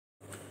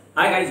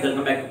Hi guys,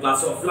 welcome back to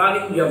class of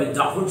learning. We are with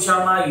RAHUL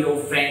Sharma, your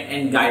friend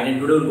and guide, and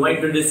today we are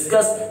going to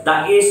discuss the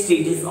 8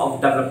 stages of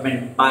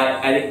development by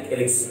Erik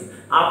Erikson.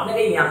 आपने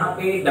कहा यहाँ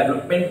पे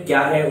development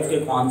क्या है, उसके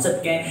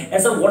concept क्या है,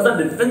 ऐसा what the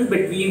difference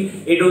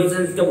between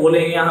adolescence का बोले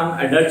या हम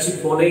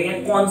एडल्टशिप बोले या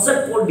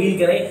कॉन्सेप्ट को डील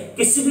करें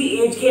किसी भी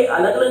एज के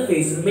अलग अलग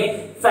फेजेस में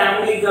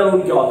फैमिली का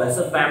रोल क्या होता है।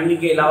 सर फैमिली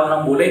के अलावा अगर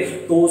हम बोले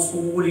तो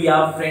स्कूल या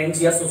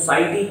फ्रेंड्स या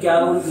सोसाइटी क्या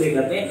रोल प्ले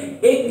करते हैं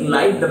एक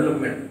लाइफ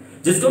डेवलपमेंट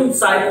जिसको हम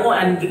साइको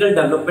एनालिटिकल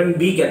डेवलपमेंट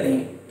भी कहते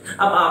हैं।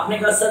 अब आपने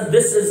कहा sir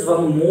this is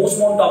one most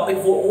important topic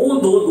for all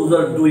those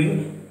are doing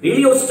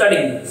really you're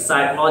studying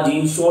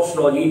psychology,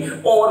 sociology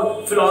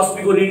और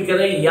फिलॉसफी को रीड कर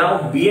रहे हैं या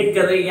बीएड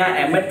कर रहे हैं या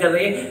एमएड कर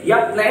रहे हैं या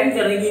प्लान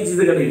कर रहे हैं ये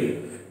चीजें करने के लिए,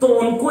 तो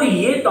उनको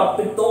ये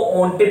टॉपिक तो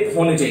ऑन टिप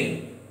होने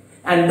चाहिए।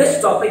 And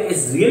this topic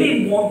is really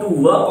important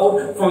to work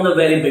out from the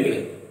very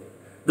beginning.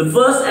 The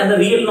first and the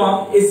real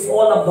norm is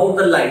all about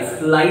the life.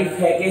 Life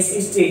है कि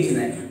इसकी स्टेजेस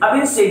हैं। अब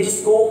इन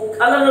स्टेजेस को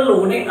अलग अलग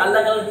लोगों ने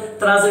अलग अलग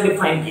तरह से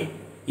डिफाइन किया।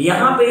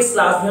 यहाँ पे इस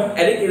क्लास में हम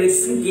एरिक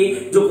एरिक्सन के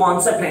जो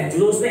कॉन्सेप्ट हैं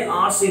जो उसने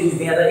 8 स्टेजेस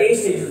दिया था, 8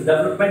 stages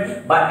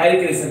development bye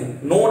Erik Erikson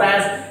known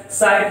as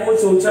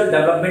psychosocial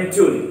development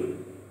theory,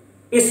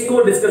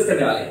 इसको डिस्कस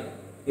करने वाले हैं।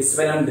 इससे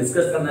पहले हम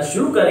डिस्कस करना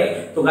शुरू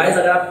करें तो गाइस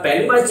अगर आप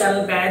पहली बार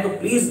चैनल पे आए तो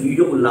प्लीज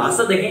वीडियो को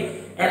लास्ट तक देखें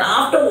and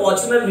after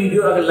watching the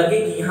video अगर लगे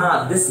कि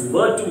हाँ दिस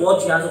वर्थ टू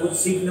वॉच, यहाँ से कुछ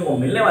सीखने को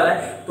मिलने वाला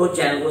है तो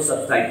चैनल को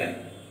सब्सक्राइब करें।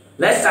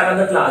 Let's start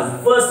the class.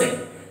 First thing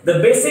the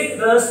basic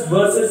trust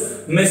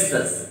versus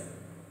mistrust.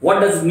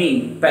 What does mean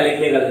पहले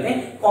क्लियर कर लेते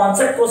हैं,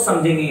 कॉन्सेप्ट को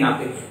समझेंगे। यहाँ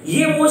पे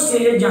ये वो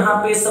स्टेज है जहां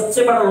पे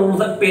सबसे बड़ा रोल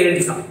होता है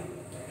पेरेंट्स का।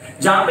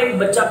 जहां पे एक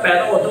बच्चा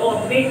पैदा होता है वो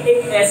अपने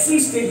एक ऐसी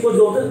स्टेज को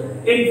जो होता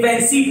है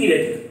इन्फेंसी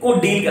पीरियड को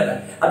डील कर रहा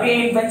है। अब ये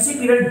infancy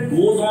period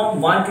goes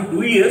on 1 to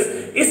 2 years।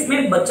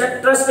 इसमें बच्चा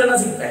ट्रस्ट करना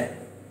सीखता है,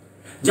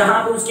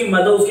 जहां पे उसकी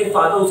मदर उसके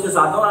फादर उसके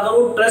साथ हो, अगर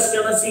वो ट्रस्ट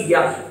करना सीख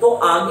गया तो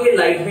आगे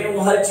लाइफ में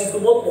वो हर चीज को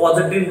बहुत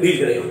पॉजिटिव डील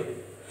करेगा।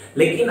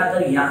 लेकिन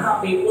अगर यहाँ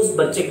पे उस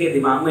बच्चे के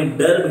दिमाग में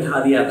डर बिठा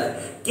दिया जाता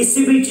है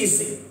किसी भी चीज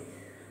से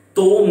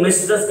तो वो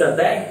मिसट्रस्ट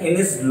करता है in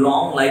his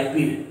long life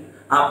period.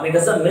 आपने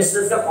कहा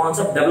मिसट्रस्ट का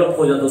कॉन्सेप्ट डेवलप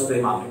हो जाता है उसके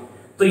दिमाग में।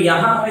 तो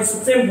यहाँ हमें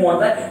सबसे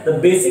इंपॉर्टेंट है the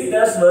basic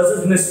trust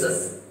versus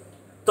mistrust.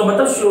 तो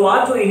मतलब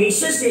शुरुआत जो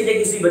इनिशियल स्टेज है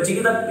किसी बच्चे की,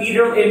 द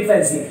पीरियड ऑफ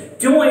इन्फेंसी।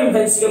 क्यों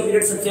इन्फेंसी का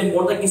पीरियड सबसे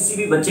इंपॉर्टेंट है किसी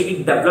भी बच्चे की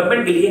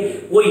डेवलपमेंट के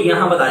लिए, वो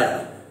यहाँ बताया जाता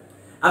है।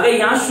 अगर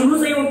यहाँ शुरू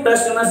से ही वो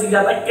ट्रस्ट करना सीख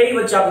जाता है, कई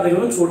बच्चे आप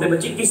देखो छोटे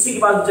बच्चे किसी के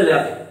पास चले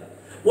जाते हैं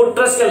वो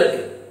ट्रस्ट कर लेते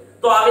हैं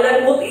तो आगे जाके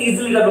बहुत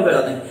इजीली डेवलप कर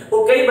जाते हैं।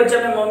 और कई बच्चे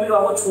अपने मम्मी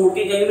पापा को छोड़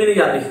के कहीं भी नहीं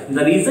जाते।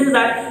 The reason is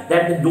that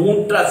they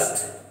don't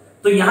trust.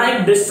 तो यहाँ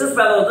एक डिस्ट्रेस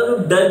पैदा होता है जो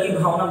डर की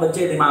भावना बच्चे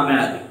के दिमाग में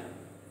आती है।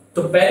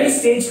 तो पहली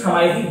स्टेज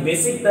हमारी थी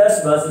basic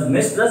trust versus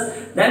mistrust.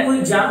 Then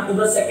we jump to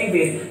the second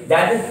phase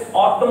that is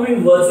autonomy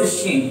versus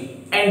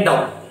shame and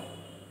doubt.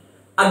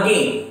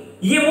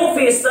 Again ये वो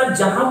फेज था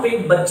जहां पे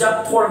बच्चा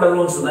थोड़ा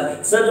डेवलप होता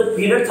है। सर जो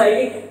पीरियड था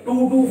ये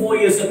 2 to 4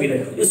 years का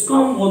पीरियड, इसको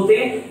हम बोलते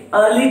हैं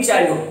अर्ली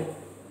चाइल्डहुड,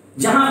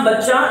 जहां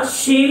बच्चा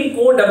शेम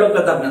को डेवलप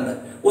करता है अपने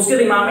अंदर। उसके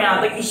दिमाग में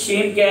आता है कि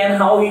शेम क्या है,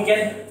 how he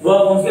can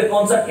work on उसके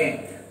कॉन्सेप्ट क्या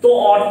है। तो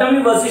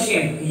ऑटोनॉमी वर्सेस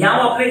शेम,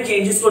 यहां वो अपने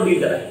चेंजेस को डील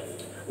कर रहा है,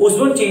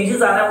 उसमें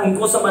चेंजेस आ रहा है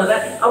उनको समझ रहा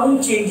है। अब उन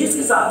चेंजेस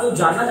के साथ वो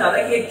जानना चाह रहा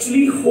है कि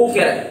एक्चुअली हो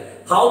क्या रहा है,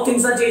 हाउ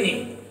थिंग्स आर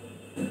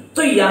चेंजिंग।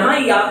 तो यहां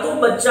या तो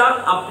बच्चा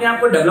अपने आप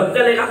को डेवलप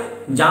करेगा,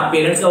 जहां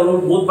पेरेंट्स का रोल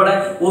बहुत बड़ा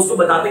है, वो उसको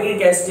बताते हैं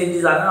कि कैसे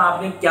चेंजेस आ रहे हैं,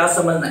 आपने क्या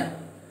समझना है।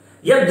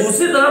 या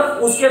दूसरी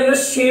तरफ उसके अंदर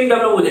शेम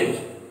डेवलप हो जाएगी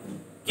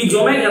कि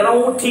जो मैं कर रहा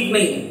हूं वो ठीक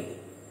नहीं है,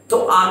 तो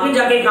आगे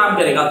जाके काम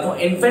करेगा। तो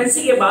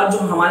इन्फेंसी के बाद जो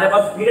हमारे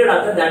पास पीरियड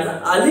आता है दैट इज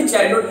अर्ली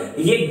चाइल्डहुड,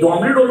 ये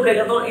डोमिनेंट रोल प्ले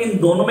करता है। इन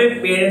दोनों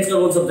में पेरेंट्स का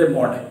रोल सबसे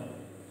इंपॉर्टेंट है।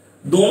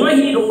 दोनों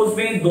ही रोल्स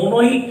में,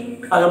 दोनों ही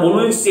अगर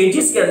बोलो इन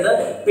स्टेजेस के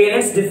अंदर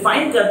पेरेंट्स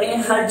डिफाइन करते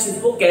हैं हर चीज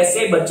को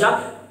कैसे बच्चा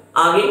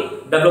आगे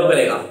डेवलप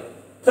करेगा।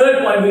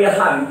 Third point we are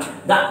having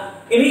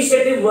the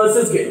initiative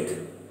versus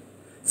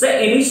guilt.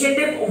 Sir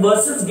initiative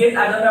versus guilt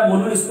अगर मैं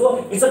बोलूं इसको,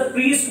 it's a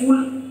pre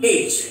school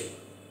as.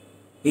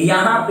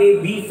 यहां पे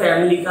भी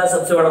फैमिली का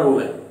सबसे बड़ा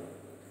रोल है।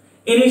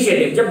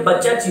 इनिशिएटिव जब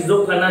बच्चा चीजों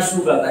को करना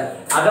शुरू करता है,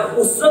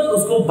 अगर उस वक्त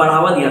उसको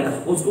बढ़ावा दिया था,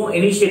 उसको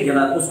इनिशिएट किया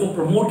था, उसको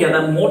प्रमोट किया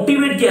था,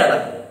 मोटिवेट किया था,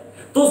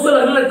 तो उसको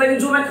लगने लगता है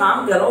कि जो मैं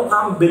काम कर रहा हूं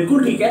काम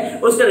बिल्कुल ठीक है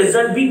और उसका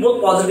रिजल्ट भी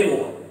बहुत पॉजिटिव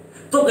होगा।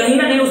 तो कहीं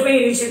ना कहीं उसमें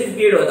इनिशिएटिव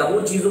क्रिएट होता है,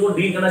 वो चीजों को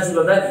डील करना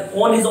शुरू करता है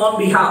ऑन हिज ऑन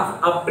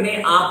बिहाफ,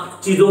 अपने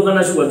आप चीजों को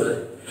करना शुरू करता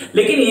है।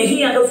 लेकिन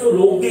यही अगर उसको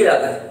रोक दिया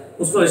जाता है,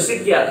 उसको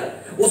रिस्ट्रिक्ट किया जाता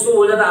है, उसको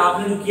बोला जाता है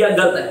आपने जो किया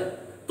गलत है,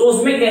 तो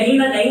उसमें कहीं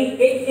ना कहीं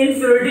एक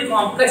इन्फीरियरिटी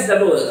कॉम्प्लेक्स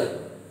डेवलप हो जाता है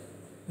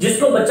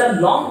जिसको बच्चा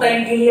लॉन्ग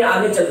टाइम के लिए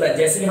आगे चलता है।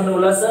 जैसे कि हमने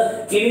बोला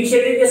सर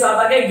इनिशिएटिव के साथ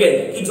आ गया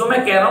गिल्ट कि जो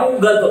मैं कह रहा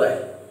हूं गलत हो रहा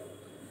है,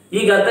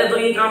 ये गलत है तो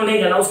ये काम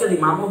नहीं करना, उसके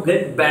दिमाग में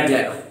गिल्ट बैठ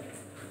जाएगा,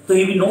 तो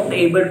he will not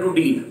able to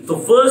deal. So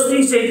first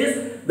 3 stages,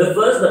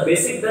 the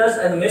basic trust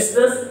and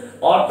mistrust,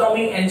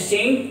 autonomy and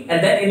shame,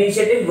 and then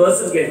initiative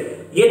versus guilt.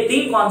 ये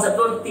 3 कॉन्सेप्ट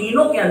और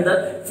तीनों के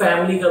अंदर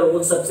फैमिली का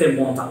रोल सबसे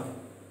इंपॉर्टेंट था।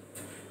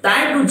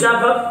 Time to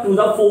jump up to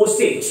the 4th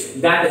stage,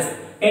 that is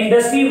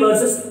industry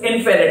versus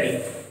inferiority.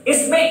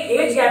 इसमें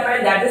age gap है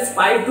that is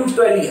 5 to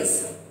 12 years.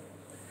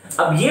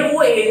 अब ये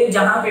वो एज है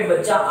जहां पे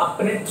बच्चा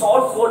अपने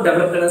थॉट्स को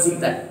डेवलप करना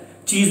सीखता है,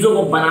 चीजों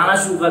को बनाना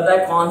शुरू करता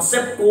है,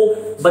 कॉन्सेप्ट को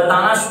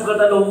बताना शुरू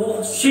करता है, लोगों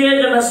को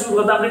शेयर करना शुरू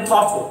करता है अपने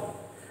थॉट्स को।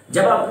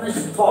 जब आप अपने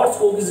थॉट्स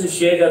को किसी से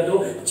शेयर करते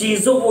हो,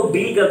 चीजों को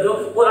डील करते हो,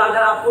 और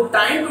अगर आपको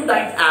टाइम टू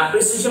टाइम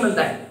एप्रिसिएशन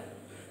मिलता है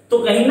तो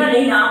कहीं ना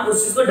कहीं आप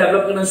उस चीज को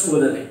डेवलप करना शुरू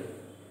कर देते हैं।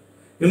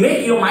 You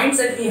make your mind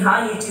set कि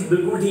हाँ ये चीज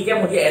बिल्कुल ठीक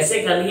है, मुझे ऐसे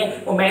करनी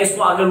है और मैं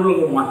इसको आगे रोल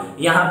करूंगा।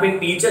 यहाँ पे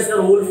टीचर्स का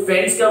रोल,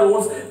 फ्रेंड्स का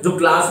रोल, जो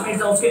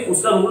क्लासमेट्स है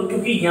उसका रोल,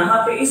 क्योंकि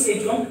यहाँ पे इस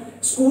एज को हम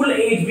स्कूल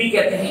एज भी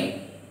कहते हैं।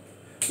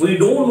 We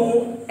don't know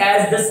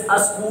as this a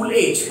school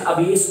age। अब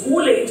ये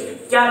स्कूल एज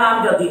क्या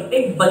काम करती है?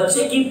 एक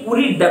बच्चे की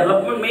पूरी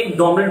डेवलपमेंट में एक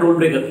डोमिनेंट रोल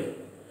प्ले करती है।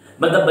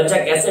 मतलब बच्चा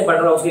कैसे पढ़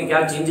रहा है, उसके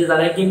क्या चेंजेस आ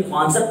रहे हैं, किन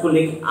कॉन्सेप्ट को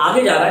लेकर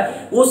आगे जा रहा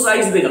है, वो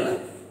साइज दे करता है।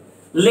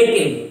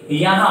 लेकिन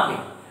यहाँ पे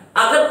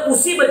अगर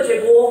उसी बच्चे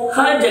को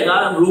हर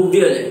जगह रोक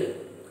दिया जाए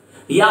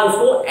या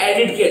उसको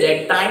एडिट किया जाए,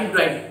 time to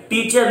time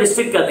teacher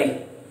restrict कर दें,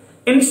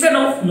 इंस्टेड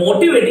ऑफ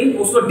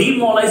मोटिवेटिंग उसको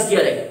डीमोरलाइज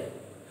किया जाए,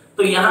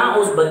 तो यहाँ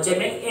उस बच्चे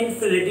में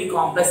इन्फीरियरिटी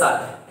कॉम्प्लेक्स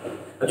आता है।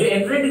 जो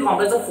inferiority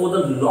complex for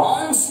the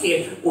long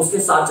scale उसके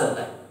साथ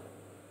चलता है,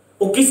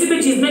 वो किसी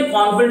भी चीज में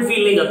कॉन्फिडेंट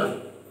फील नहीं करता।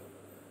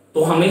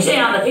 तो हमेशा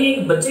याद रखें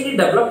एक बच्चे की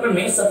डेवलपमेंट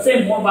में सबसे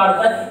इंपॉर्टेंट पार्ट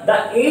होता है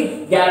the age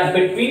gap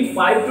between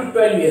 5 to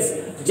 12 years,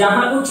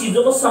 जहां वो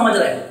चीजों को समझ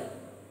रहे हैं।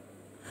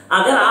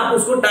 अगर आप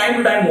उसको टाइम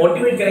टू टाइम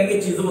मोटिवेट करेंगे,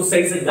 चीजों को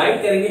सही से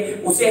गाइड करेंगे,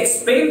 उसे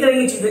एक्सप्लेन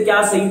करेंगे चीजें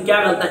क्या सही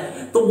क्या गलत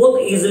है, तो वो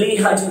इजिली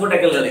हर चीज को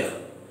टैकल करेगा।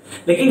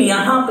 लेकिन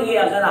यहां पे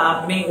अगर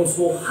आपने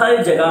उसको हर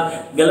जगह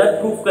गलत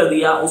प्रूफ कर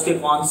दिया, उसके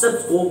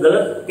कॉन्सेप्ट को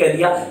गलत कह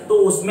दिया, तो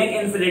उसमें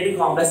इन्फीरियरिटी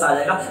कॉम्प्लेक्स आ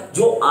जाएगा,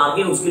 जो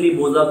आगे उसके लिए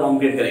बहुत ज्यादा प्रॉब्लम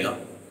क्रिएट करेगा।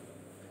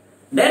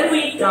 Then we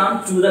come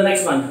to the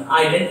next one,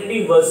 identity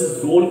versus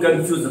role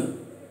confusion.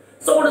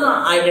 So what is the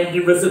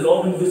identity versus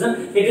role confusion?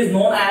 It is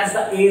known as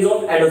the age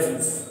of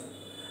adolescence.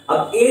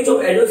 अब age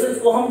of adolescence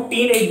को हम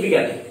teen age भी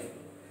कहते हैं।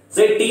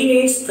 So teen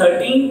age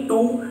 13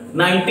 to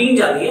 19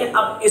 जाती है।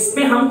 अब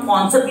इसमें हम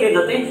कॉन्सेप्ट क्लियर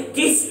करते हैं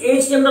कि इस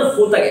एज के अंदर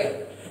होता क्या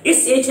है।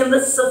 इस एज के अंदर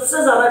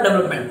सबसे ज्यादा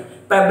डेवलपमेंट,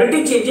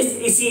 पैब्लिटी चेंजेस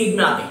इसी एज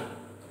में आते हैं,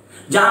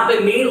 जहां पे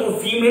मेल और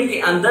फीमेल के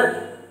अंदर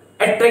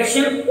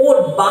अट्रैक्शन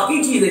और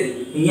बाकी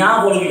चीजें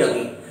यहां बोल दी जाती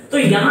है। तो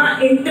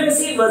यहां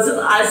इंटिमेसी वर्सेस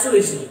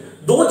आइसोलेशन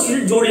दो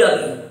चीजें जोड़ी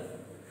जाती हैं,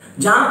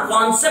 जहां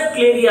कॉन्सेप्ट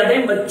क्लियर किया जाता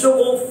है, बच्चों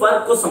को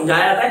फर्क को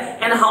समझाया जाता है,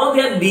 and how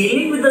they are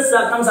dealing with the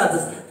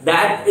circumstances,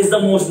 that is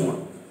the most important.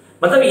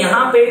 मतलब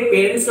यहां पे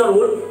पेरेंट्स का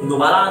रोल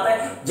दोबारा आता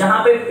है, जहां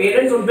पे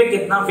पेरेंट्स उन पे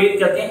कितना फेथ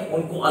करते हैं,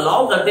 उनको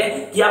अलाउ करते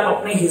हैं कि आप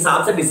अपने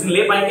हिसाब से डिसीजन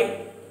ले पाएंगे।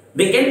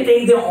 They can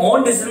take their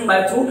own decision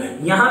by through,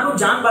 यहां पे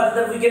जान पाते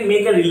हैं we can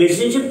make a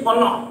relationship और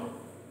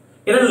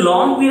not in a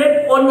long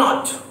period और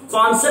नॉट,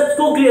 कॉन्सेप्ट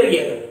को क्लियर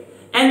किया।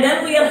 And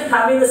then we are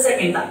having the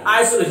second, the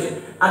isolation.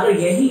 अगर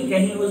यही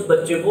कहीं उस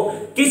बच्चे को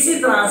किसी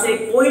तरह से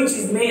कोई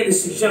चीज में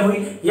रिस्ट्रिक्शन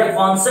हुई या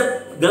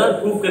कॉन्सेप्ट गलत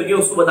प्रूव करके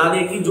उसको बता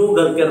दे कि जो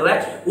गलत कर रहा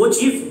है वो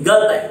चीज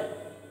गलत है,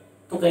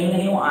 तो कहीं ना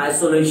कहीं वो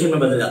आइसोलेशन में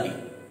बदल जाती है।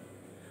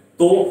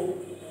 तो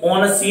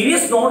ऑन अ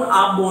सीरियस नोट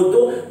आप बोलते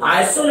हो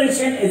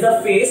isolation is a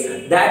phase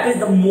that is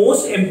the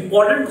most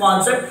important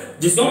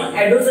concept, जिसको हम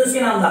एडोलेसेंस के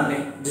नाम जानते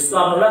हैं, जिसको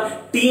आप बोला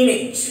teen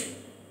age.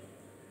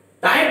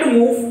 Time to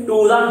move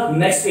to the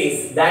next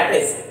phase, that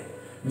is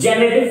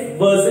generative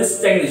versus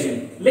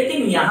stagnation.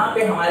 लेकिन यहां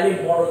पे हमारे लिए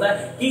इंपॉर्टेंट होता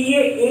है कि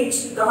ये एज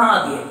कहां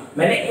आती है।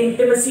 मैंने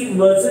इंटिमेसी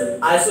वर्सेस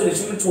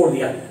आइसोलेशन में छोड़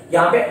दिया,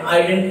 यहां पे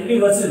आइडेंटिटी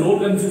वर्सेस रोल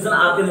कंफ्यूजन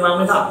आपके दिमाग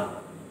में था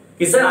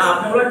कि सर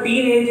आपने बोला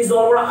teen age is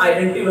all about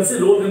identity versus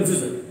role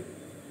confusion.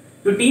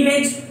 तो टीन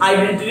एज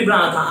आइडेंटिटी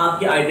बनाना था,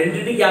 आपकी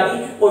आइडेंटिटी क्या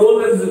थी और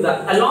रोल कंफ्यूजन था।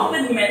 अलॉन्ग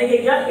विद मैंने क्या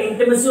किया,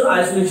 इंटिमेसी और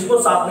आइसोलेशन को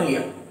साथ में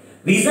लिया।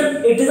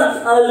 Reason it is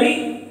early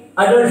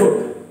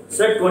adulthood,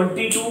 sir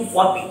 20 to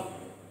 40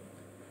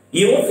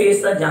 ये वो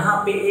फेज था जहां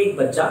पे एक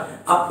बच्चा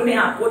अपने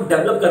आप को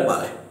डेवलप कर पा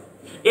रहा है,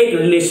 एक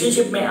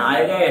रिलेशनशिप में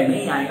आएगा या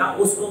नहीं आएगा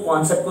उसको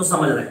कॉन्सेप्ट को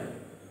समझ रहा है,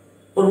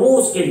 और वो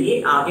उसके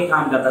लिए आगे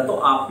काम करता है। तो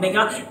आपने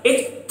कहा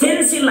एक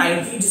थिन सी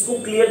लाइन थी जिसको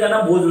क्लियर करना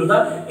बहुत जरूरी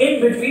था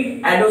in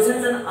between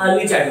adolescence and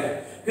early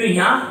childhood. क्योंकि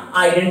यहाँ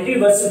आइडेंटिटी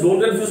वर्सेस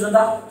रोल कंफ्यूजन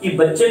था कि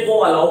बच्चे को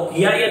अलाउ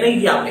किया या नहीं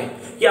किया आपने,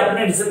 कि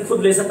अपने डिसीजन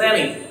खुद ले सकता है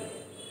या नहीं,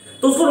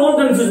 तो उसको रोल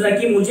कंफ्यूजन है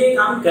कि मुझे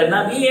काम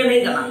करना भी या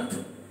नहीं करना।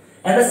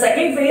 And the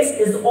second phase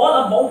is all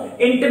about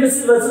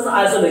intimacy versus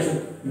isolation,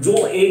 जो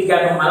एज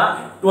गैप हमारा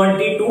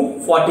 20 to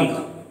 40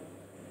 का।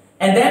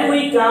 And then we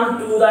come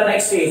to the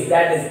next phase,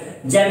 that is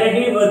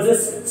generative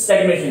versus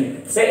stagnation,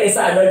 say is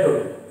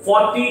adulthood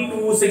 40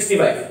 to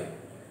 65।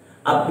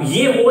 अब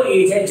ये वो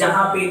एज है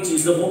जहां पे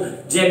चीजों को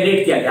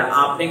जनरेट किया गया,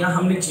 आपने कहा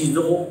हमने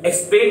चीजों को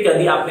एक्सप्लेन कर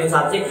दिया अपने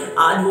हिसाब से,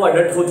 आज वो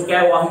अडल्ट हो चुका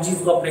है, वो हर चीज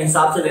को अपने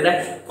हिसाब से ले रहा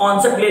है,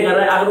 कॉन्सेप्ट ले कर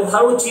रहा है। अगर वो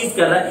हर वो चीज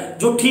कर रहा है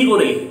जो ठीक हो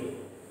रही है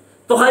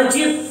तो हर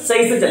चीज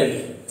सही से चलेगी।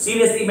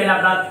 सीरियसली मैंने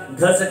अपना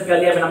घर सेट कर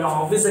लिया, मैंने अपना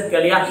ऑफिस सेट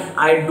कर लिया,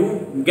 I do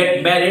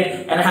get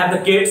married and have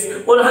the kids,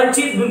 और हर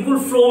चीज बिल्कुल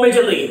फ्लो में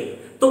चल रही है,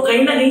 तो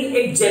कहीं ना कहीं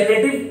एक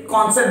जनरेटिव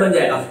कॉन्सेप्ट बन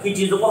जाएगा कि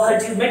चीजों को हर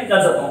चीज में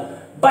कर सकता हूं।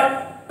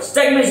 बट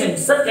स्टैग्नेशन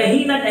सर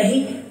कहीं ना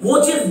कहीं वो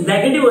चीज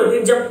नेगेटिव होती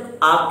है जब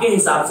आपके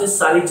हिसाब से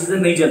सारी चीजें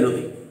नहीं चल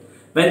रही,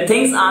 when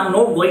things are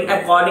not going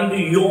according to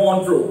your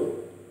own flow,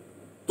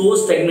 तो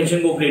स्टैग्नेशन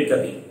को क्रिएट कर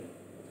दी।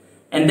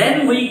 And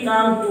then we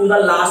come to the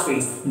last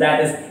phase, that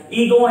is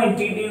ego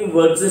entity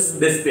versus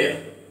despair.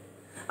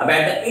 अब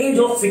एट द एज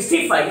ऑफ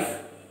 65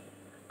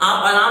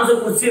 आप आराम से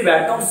खुद से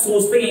बैठते हो,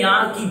 सोचते हैं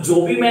यार कि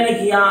जो भी मैंने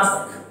किया आज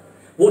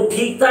तक वो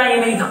ठीक था या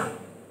नहीं था,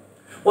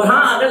 और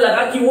हाँ अगर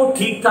लगा कि वो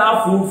ठीक था,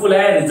 फ्रूटफुल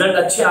है, रिजल्ट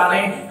अच्छे आ रहे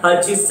हैं,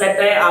 हर चीज सेट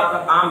है, आपका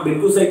काम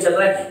बिल्कुल सही चल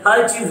रहा है,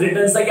 हर चीज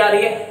रिटर्न सही आ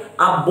रही है,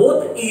 आप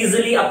बहुत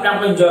इजीली अपने आप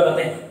को एंजॉय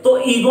करते हैं, तो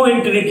ईगो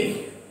इंटीग्रिटी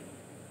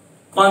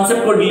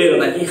कॉन्सेप्ट को डिले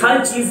होता है कि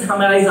हर चीज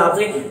हमारे हिसाब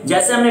से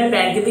जैसे हमने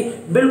प्लान की थी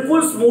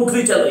बिल्कुल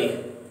स्मूथली चल रही है।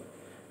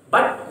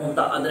 But on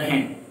the other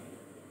hand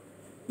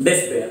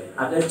despair,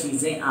 अगर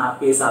चीजें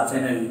आपके हिसाब से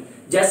नहीं हुई,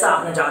 जैसा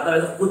आपने चाहता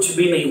वैसा कुछ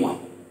भी नहीं हुआ,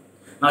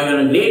 now you're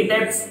in great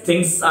debts,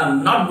 things are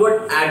not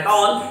good at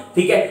all,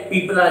 ठीक है,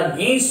 people are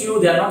against you,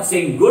 they are not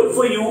saying good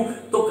for you,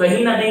 तो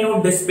कहीं ना कहीं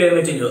वो डिस्पेयर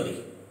में चेंज होती।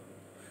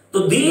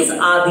 तो these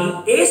are the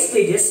 8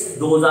 stages,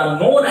 those are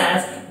known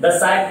as the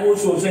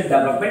psychosocial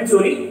development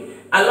theory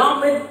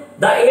along with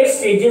the 8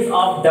 stages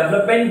of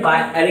development by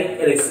Erik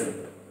Erikson।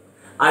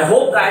 I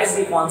hope guys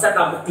ये concept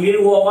आपको क्लियर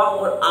हुआ होगा,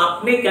 और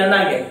आपने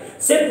करना क्या,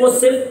 सिर्फ वो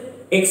सिर्फ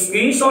एक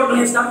स्क्रीनशॉट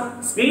लें इसका,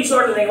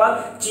 स्क्रीनशॉट लेने के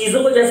बाद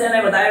चीजों को जैसे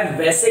मैंने बताया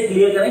वैसे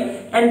क्लियर करें,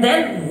 and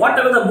then what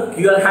ever the book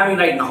you are having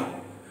right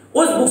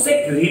now उस बुक से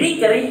रीडिंग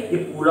करें, ये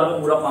पूरा का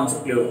पूरा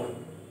कॉन्सेप्ट क्लियर होगा।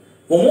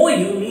 For more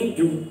you need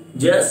to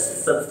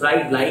just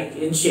subscribe,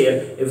 like and share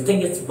if you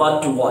think it's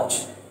worth to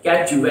watch।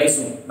 Catch you very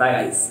soon. Bye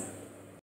guys.